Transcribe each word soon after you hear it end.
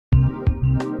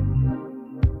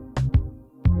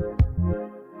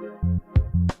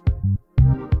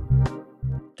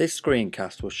This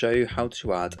screencast will show you how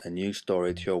to add a new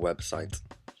story to your website.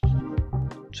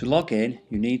 To log in,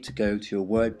 you need to go to your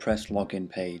WordPress login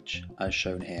page, as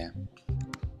shown here.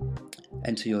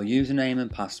 Enter your username and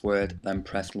password, then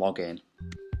press Login.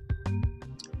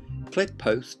 Click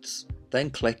Posts,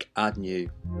 then click Add New.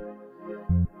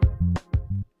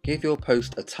 Give your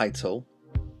post a title,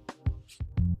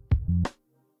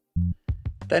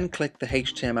 then click the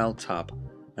HTML tab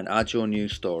and add your new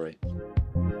story.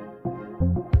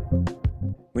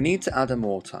 We need to add a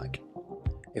more tag.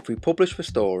 If we publish the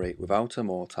story without a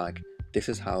more tag, this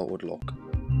is how it would look.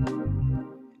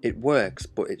 It works,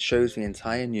 but it shows the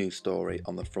entire news story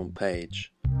on the front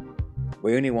page.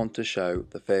 We only want to show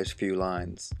the first few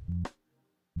lines.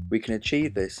 We can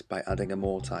achieve this by adding a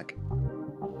more tag.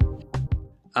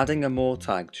 Adding a more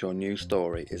tag to your new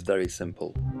story is very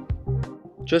simple.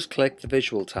 Just click the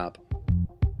Visual tab.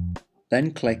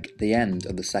 Then click the end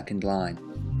of the second line.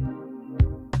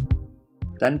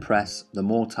 Then press the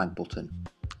More Tag button.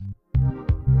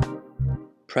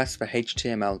 Press the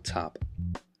HTML tab,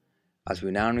 as we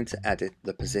now need to edit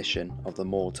the position of the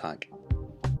more tag.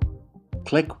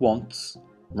 Click once,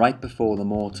 right before the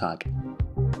more tag.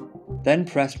 Then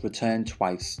press Return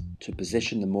twice to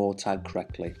position the more tag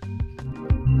correctly.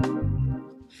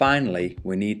 Finally,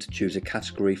 we need to choose a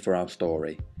category for our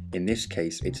story. In this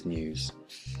case, it's news.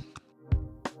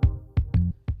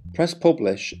 Press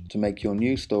Publish to make your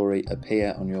new story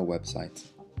appear on your website.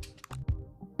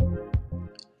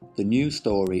 The new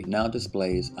story now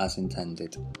displays as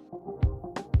intended.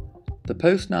 The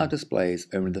post now displays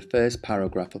only the first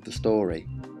paragraph of the story,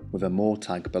 with a more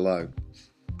tag below.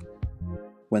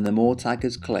 When the more tag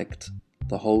is clicked,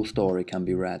 the whole story can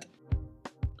be read.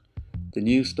 The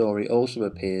new story also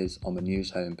appears on the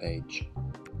news homepage.